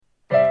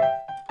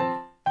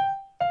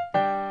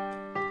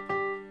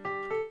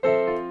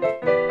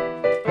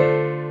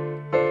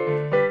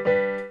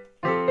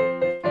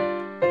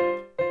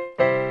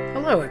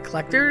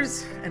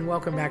collectors, and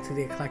welcome back to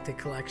the Eclectic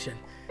Collection.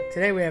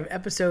 Today we have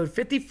episode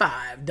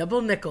 55, Double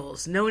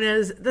Nickels, known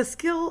as the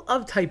skill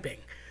of typing.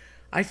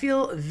 I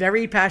feel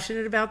very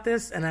passionate about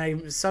this, and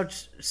I'm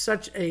such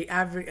an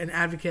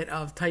advocate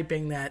of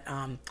typing that,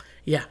 I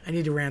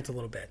need to rant a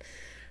little bit.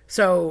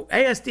 So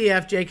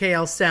ASDF,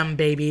 JKL, SEM,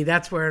 baby,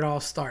 that's where it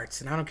all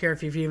starts. And I don't care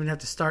if you even have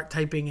to start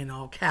typing in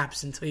all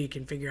caps until you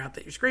can figure out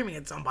that you're screaming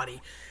at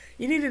somebody.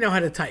 You need to know how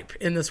to type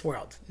in this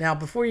world. Now,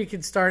 before you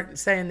can start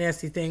saying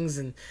nasty things,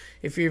 and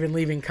if you're even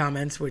leaving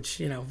comments, which,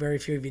 very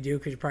few of you do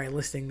because you're probably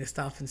listening to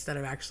stuff instead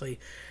of actually,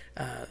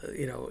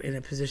 in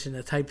a position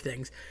to type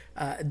things,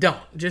 don't.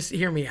 Just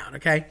hear me out,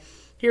 okay?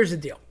 Here's the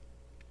deal.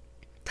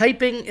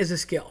 Typing is a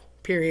skill,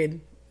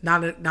 period.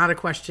 Not a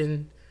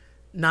question,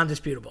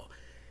 non-disputable.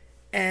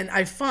 And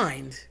I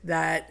find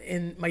that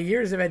in my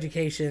years of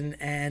education,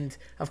 and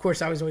of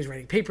course I was always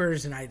writing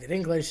papers, and I did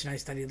English, and I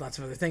studied lots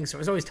of other things, so I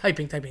was always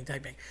typing.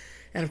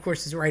 And of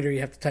course, as a writer,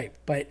 you have to type.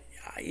 But,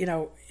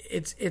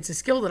 it's a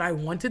skill that I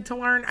wanted to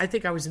learn. I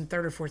think I was in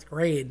 3rd or 4th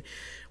grade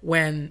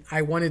when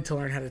I wanted to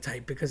learn how to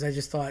type because I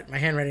just thought my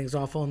handwriting is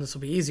awful and this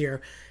will be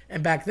easier.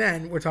 And back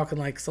then, we're talking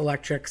like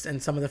Selectrics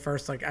and some of the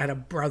first, I had a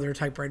Brother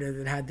typewriter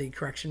that had the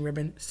correction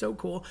ribbon. So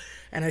cool.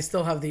 And I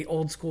still have the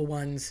old school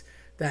ones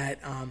that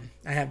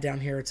I have down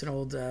here. It's an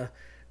old, I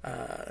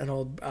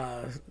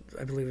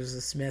believe it was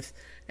a Smith,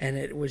 and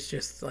it was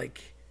just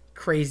like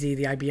crazy.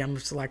 The IBM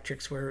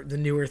Selectrics were the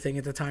newer thing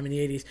at the time in the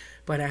 80s,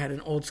 but I had an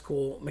old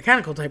school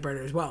mechanical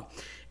typewriter as well.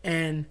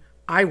 And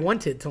I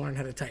wanted to learn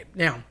how to type.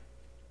 Now,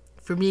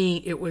 for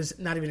me, it was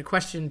not even a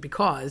question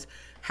because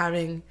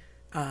having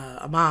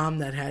a mom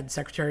that had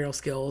secretarial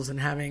skills and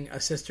having a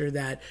sister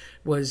that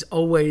was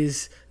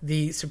always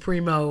the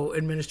supremo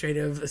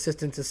administrative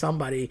assistant to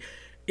somebody,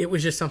 it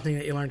was just something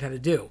that you learned how to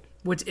do.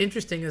 What's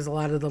interesting is a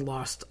lot of the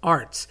lost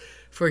arts.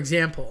 For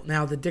example,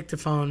 now the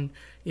dictaphone,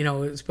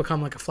 it's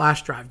become like a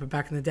flash drive, but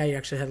back in the day you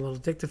actually had a little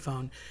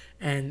dictaphone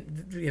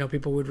and,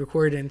 people would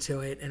record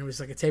into it and it was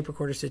like a tape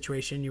recorder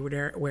situation. You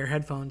would wear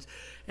headphones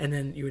and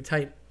then you would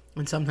type.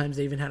 And sometimes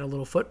they even had a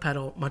little foot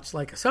pedal, much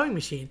like a sewing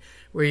machine,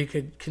 where you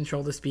could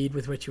control the speed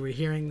with which you were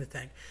hearing the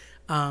thing.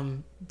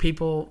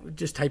 People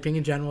just typing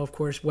in general, of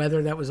course,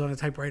 whether that was on a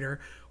typewriter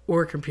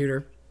or a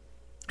computer.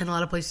 And a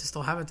lot of places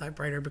still have a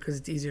typewriter because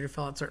it's easier to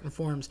fill out certain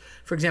forms.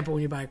 For example,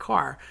 when you buy a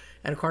car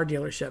at a car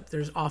dealership,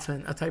 there's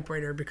often a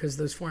typewriter because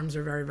those forms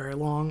are very, very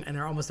long and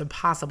are almost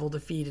impossible to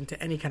feed into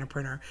any kind of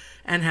printer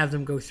and have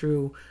them go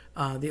through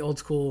the old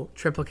school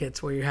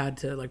triplicates where you had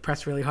to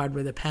press really hard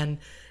with a pen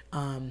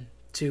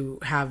to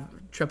have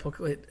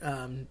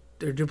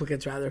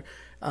duplicates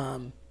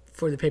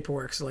for the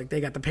paperwork. So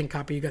they got the pink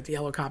copy, you got the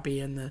yellow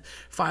copy, and the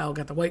file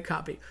got the white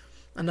copy.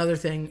 Another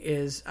thing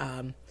is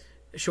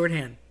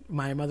shorthand.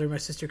 My mother and my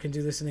sister can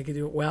do this and they can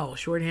do it well.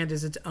 Shorthand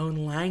is its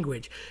own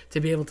language to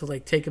be able to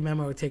take a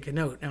memo or take a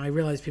note. Now I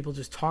realize people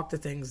just talk to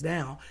things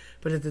now,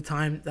 but at the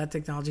time that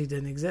technology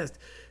didn't exist.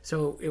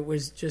 So it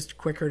was just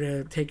quicker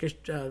to take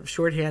a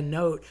shorthand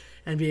note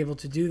and be able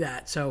to do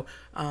that. So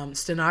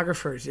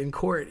stenographers in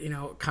court,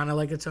 kind of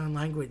like its own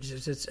language.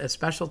 There's just a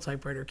special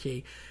typewriter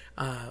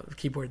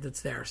keyboard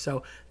that's there.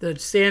 So the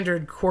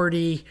standard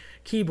QWERTY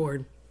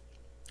keyboard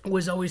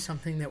was always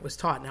something that was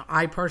taught. Now,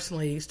 I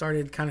personally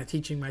started kind of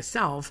teaching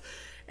myself,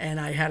 and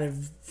I had a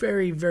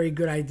very, very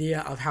good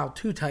idea of how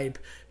to type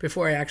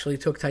before I actually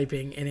took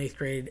typing in 8th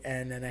grade,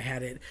 and then I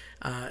had it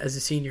as a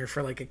senior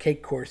for a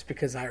cake course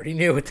because I already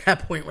knew at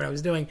that point what I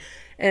was doing.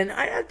 And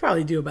I'd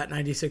probably do about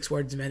 96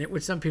 words a minute,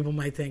 which some people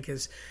might think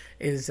is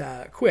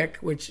quick,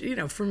 which,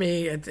 for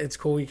me, it's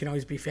cool. You can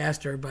always be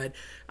faster, but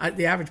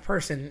the average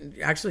person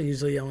actually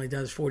usually only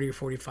does 40 or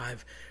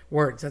 45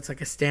 words. That's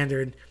a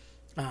standard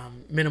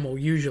minimal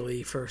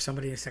usually for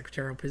somebody in a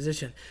secretarial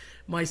position.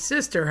 My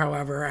sister,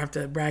 however, I have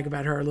to brag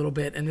about her a little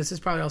bit, and this is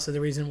probably also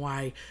the reason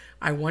why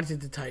I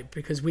wanted to type,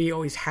 because we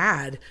always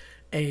had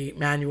a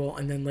manual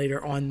and then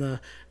later on the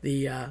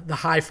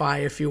hi-fi,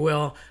 if you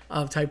will,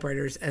 of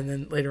typewriters, and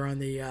then later on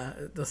the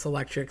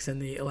Selectrics and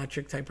the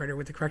electric typewriter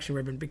with the correction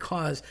ribbon,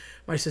 because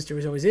my sister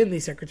was always in the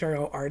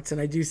secretarial arts,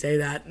 and I do say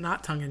that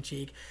not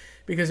tongue-in-cheek,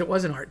 because it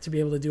was an art to be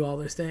able to do all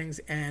those things,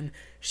 and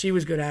she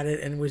was good at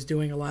it and was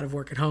doing a lot of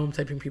work at home,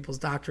 typing people's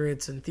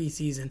doctorates and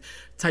theses and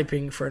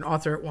typing for an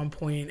author at one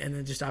point, and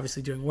then just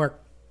obviously doing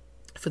work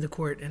for the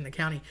court and the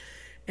county.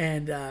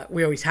 And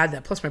we always had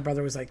that. Plus my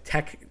brother was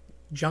tech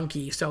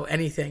junkie, so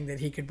anything that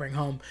he could bring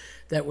home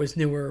that was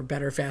newer,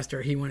 better,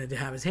 faster, he wanted to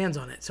have his hands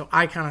on it. So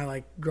I kind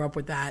of grew up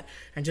with that,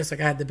 and just I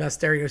had the best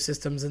stereo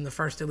systems and the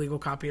first illegal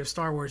copy of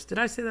Star Wars. Did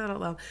I say that out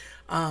loud?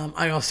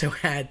 I also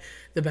had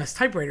the best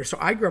typewriter, so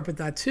I grew up with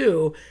that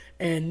too,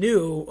 and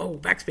knew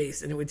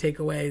backspace, and it would take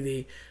away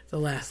the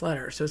last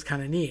letter. So it's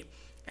kind of neat.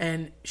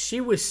 And she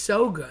was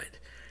so good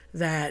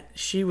that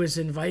she was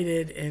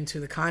invited into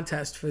the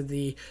contest for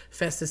the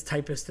fastest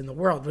typist in the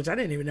world, which I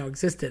didn't even know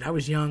existed. I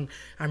was young.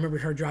 I remember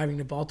her driving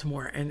to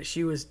Baltimore, and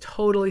she was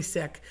totally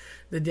sick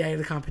the day of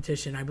the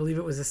competition. I believe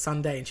it was a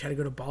Sunday, and she had to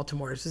go to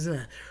Baltimore. This was in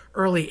the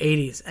early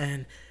 80s,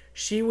 and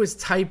she was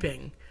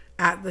typing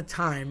at the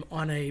time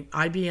on a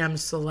IBM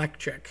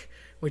Selectric,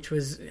 which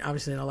was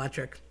obviously an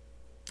electric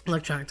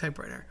electronic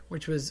typewriter,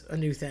 which was a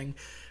new thing.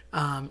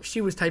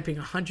 She was typing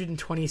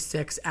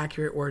 126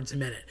 accurate words a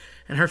minute,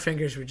 and her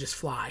fingers would just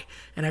fly.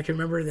 And I can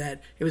remember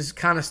that it was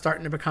kind of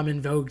starting to become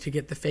in vogue to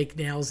get the fake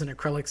nails and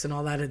acrylics and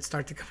all that had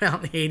started to come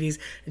out in the 80s,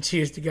 and she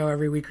used to go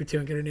every week or two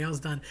and get her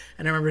nails done.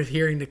 And I remember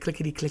hearing the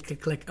clickety click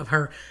click click of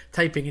her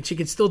typing, and she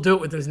could still do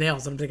it with those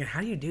nails. I'm thinking, how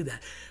do you do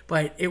that?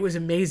 But it was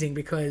amazing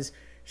because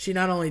she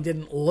not only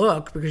didn't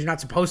look, because you're not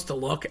supposed to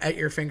look at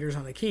your fingers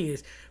on the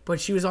keys,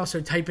 but she was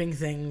also typing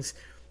things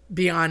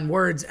beyond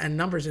words and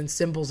numbers and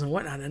symbols and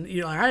whatnot. And,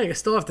 I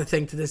still have to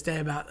think to this day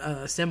about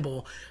a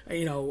symbol,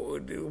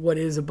 what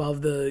is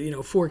above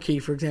the, 4 key,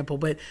 for example.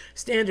 But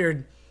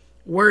standard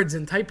words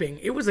and typing,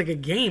 it was like a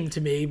game to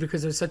me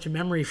because I was such a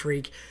memory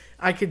freak.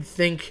 I could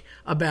think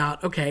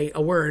about, okay,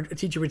 a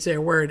teacher would say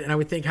a word, and I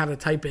would think how to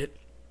type it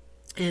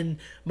in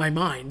my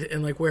mind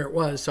and like where it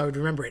was, so I would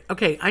remember it.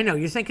 Okay, I know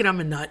you're thinking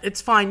I'm a nut.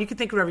 It's fine. You can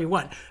think whatever you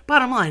want.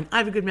 Bottom line, I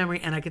have a good memory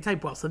and I can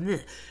type well. So,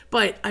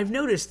 but I've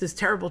noticed this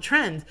terrible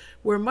trend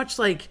where much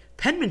like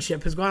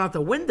penmanship has gone out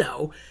the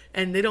window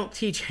and they don't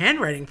teach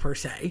handwriting per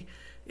se.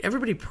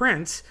 Everybody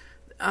prints.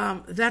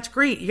 That's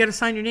great. You got to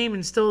sign your name,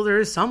 and still there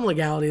is some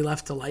legality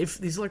left to life.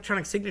 These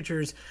electronic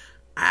signatures,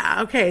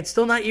 okay, it's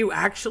still not you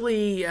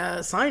actually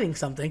signing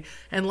something.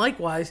 And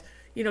likewise,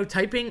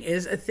 typing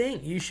is a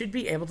thing. You should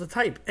be able to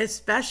type,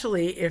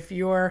 especially if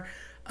you're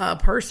a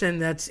person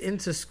that's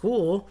into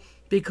school,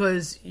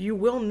 because you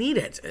will need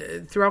it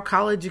throughout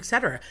college,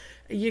 etc.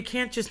 You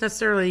can't just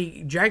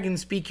necessarily drag and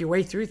speak your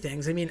way through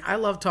things. I mean, I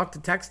love talk to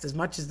text as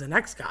much as the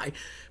next guy,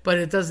 but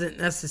it doesn't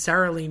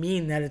necessarily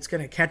mean that it's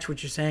going to catch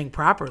what you're saying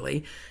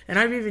properly. And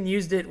I've even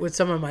used it with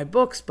some of my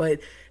books, but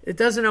it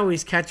doesn't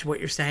always catch what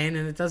you're saying,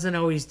 and it doesn't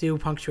always do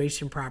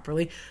punctuation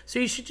properly. So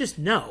you should just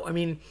know. I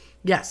mean,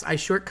 yes, I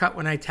shortcut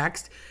when I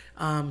text,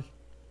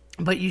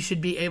 but you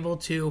should be able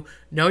to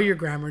know your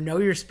grammar, know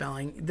your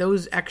spelling.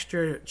 Those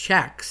extra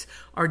checks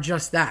are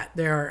just that.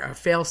 They're a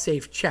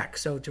fail-safe check.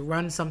 So to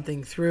run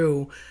something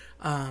through,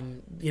 a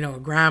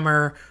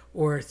grammar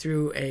or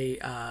through a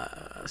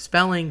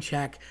spelling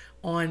check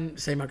on,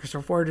 say,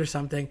 Microsoft Word or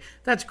something,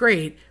 that's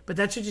great, but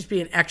that should just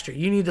be an extra.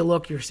 You need to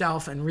look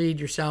yourself and read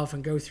yourself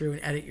and go through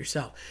and edit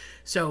yourself.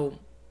 So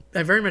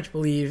I very much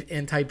believe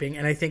in typing,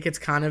 and I think it's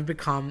kind of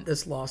become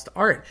this lost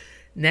art.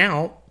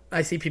 Now,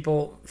 I see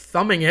people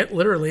thumbing it,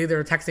 literally.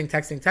 They're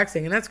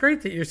texting, and that's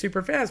great that you're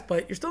super fast,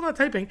 but you're still not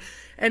typing,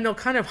 and they'll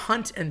kind of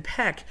hunt and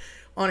peck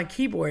on a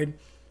keyboard.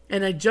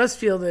 And I just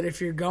feel that if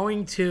you're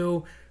going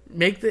to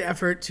make the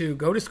effort to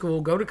go to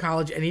school, go to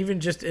college, and even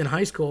just in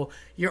high school,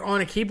 you're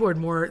on a keyboard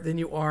more than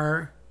you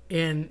are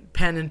in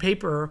pen and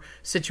paper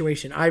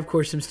situation. I, of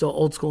course, am still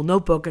old school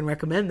notebook and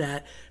recommend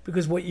that,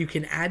 because what you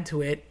can add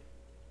to it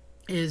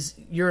is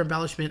your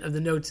embellishment of the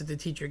notes that the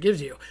teacher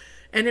gives you.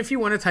 And if you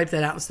want to type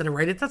that out instead of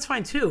write it, that's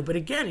fine too. But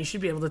again, you should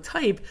be able to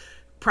type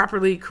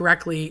properly,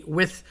 correctly,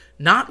 with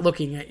not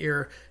looking at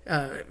your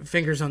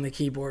fingers on the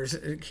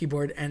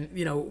keyboard,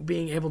 and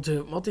being able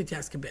to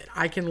multitask a bit.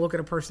 I can look at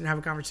a person, have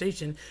a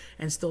conversation,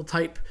 and still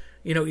type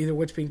either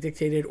what's being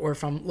dictated, or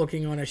if I'm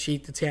looking on a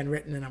sheet that's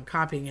handwritten and I'm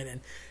copying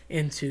it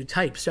into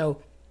type.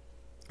 So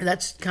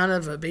that's kind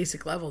of a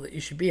basic level that you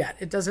should be at.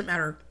 It doesn't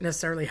matter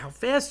necessarily how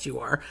fast you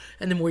are,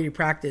 and the more you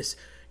practice,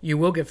 you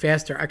will get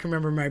faster. I can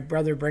remember my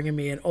brother bringing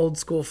me an old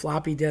school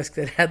floppy disk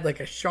that had like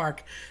a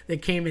shark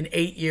that came and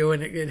ate you,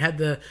 and it had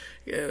the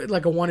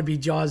like a wannabe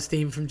Jaws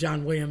theme from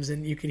John Williams,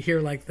 and you could hear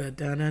like the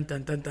dun dun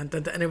dun dun dun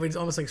dun, and it was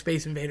almost like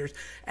Space Invaders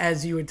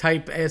as you would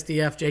type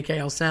ASDF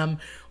JKL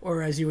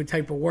or as you would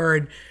type a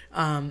word.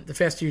 The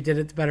faster you did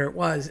it, the better it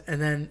was.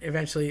 And then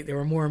eventually there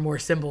were more and more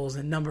symbols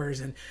and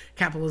numbers and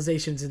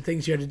capitalizations and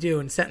things you had to do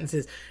and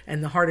sentences.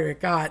 And the harder it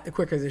got, the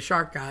quicker the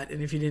shark got.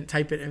 And if you didn't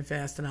type it in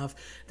fast enough,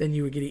 then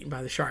you would get eaten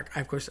by the shark.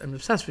 I, of course, am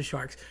obsessed with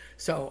sharks,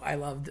 so I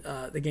loved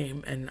the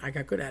game and I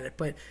got good at it.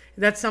 But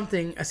that's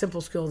something, a simple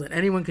skill that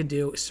anyone could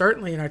do,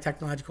 certainly in our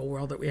technological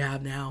world that we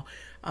have now.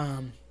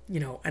 And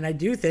I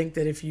do think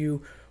that if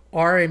you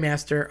are a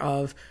master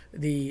of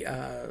the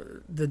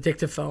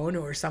dictaphone,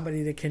 or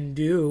somebody that can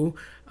do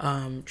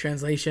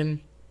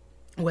translation,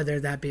 whether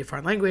that be a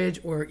foreign language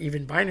or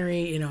even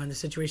binary, in the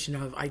situation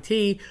of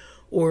IT,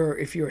 or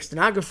if you're a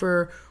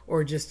stenographer,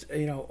 or just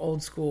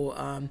old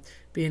school,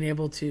 being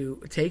able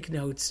to take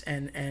notes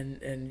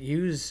and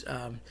use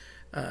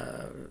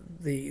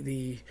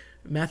the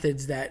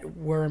methods that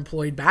were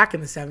employed back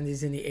in the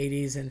 70s and the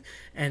 80s,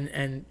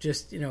 and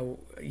just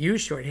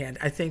use shorthand.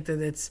 I think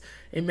that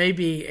it may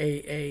be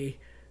a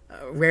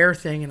rare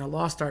thing and a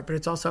lost art, but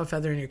it's also a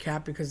feather in your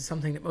cap, because it's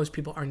something that most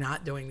people are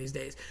not doing these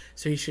days.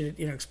 So you should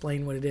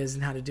explain what it is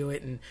and how to do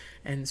it,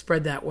 and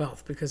spread that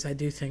wealth, because I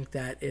do think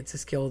that it's a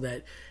skill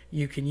that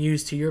you can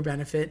use to your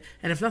benefit.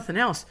 And if nothing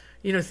else,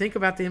 think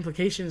about the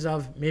implications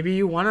of maybe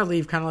you want to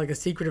leave kind of like a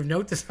secretive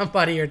note to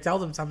somebody or tell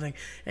them something,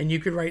 and you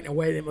could write in a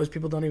way that most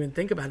people don't even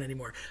think about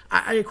anymore.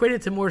 I equate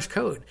it to Morse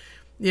code.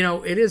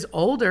 It is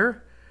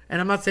older, and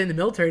I'm not saying the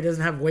military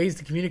doesn't have ways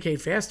to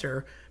communicate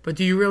faster, but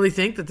do you really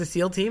think that the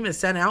SEAL team is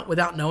sent out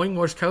without knowing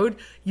Morse code?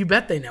 You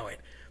bet they know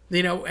it.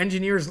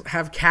 Engineers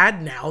have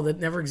CAD now that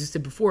never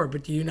existed before,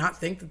 but do you not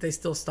think that they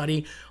still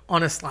study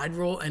on a slide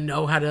rule and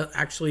know how to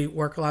actually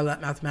work a lot of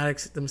that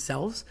mathematics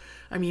themselves?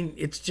 I mean,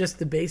 it's just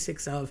the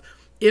basics of,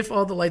 if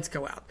all the lights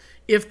go out,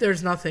 if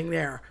there's nothing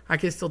there, I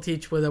can still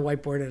teach with a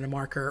whiteboard and a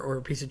marker or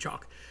a piece of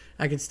chalk.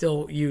 I can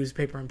still use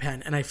paper and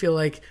pen. And I feel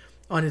like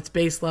on its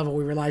base level,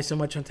 we rely so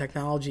much on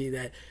technology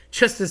that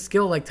just a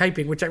skill like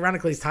typing, which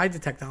ironically is tied to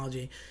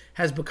technology,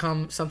 has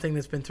become something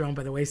that's been thrown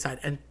by the wayside.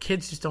 And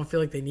kids just don't feel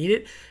like they need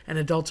it. And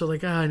adults are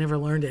like, I never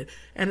learned it.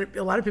 And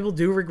a lot of people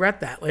do regret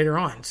that later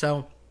on.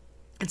 So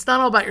it's not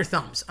all about your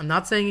thumbs. I'm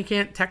not saying you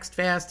can't text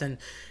fast and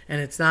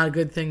it's not a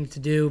good thing to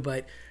do,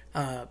 but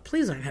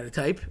please learn how to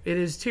type. It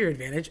is to your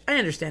advantage. I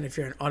understand if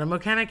you're an auto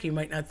mechanic, you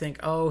might not think,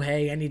 oh,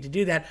 hey, I need to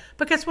do that.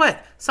 But guess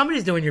what?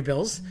 Somebody's doing your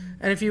bills.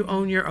 And if you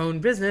own your own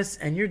business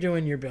and you're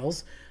doing your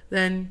bills,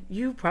 then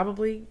you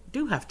probably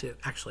do have to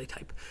actually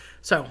type.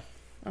 So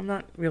I'm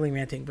not really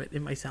ranting, but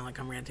it might sound like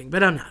I'm ranting,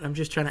 but I'm not. I'm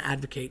just trying to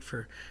advocate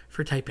for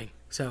typing.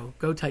 So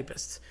go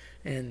typists.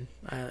 And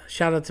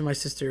shout out to my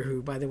sister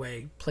who, by the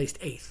way, placed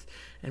 8th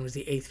and was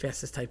the 8th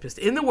fastest typist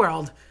in the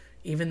world,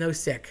 even though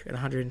sick, at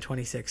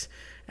 126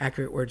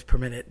 accurate words per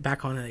minute,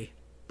 back on a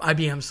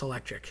IBM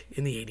Selectric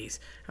in the 80s.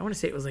 I want to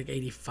say it was like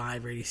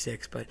 85 or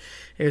 86, but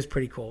it was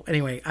pretty cool.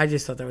 Anyway, I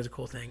just thought that was a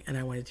cool thing, and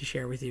I wanted to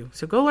share with you.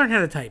 So go learn how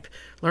to type.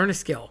 Learn a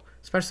skill,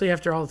 especially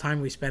after all the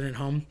time we spend at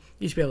home.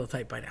 You should be able to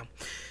type by now.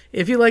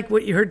 If you like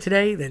what you heard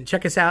today, then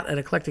check us out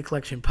at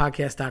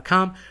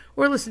eclecticcollectionpodcast.com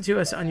or listen to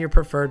us on your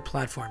preferred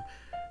platform.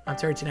 I'm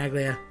Terry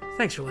Tenaglia.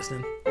 Thanks for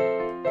listening.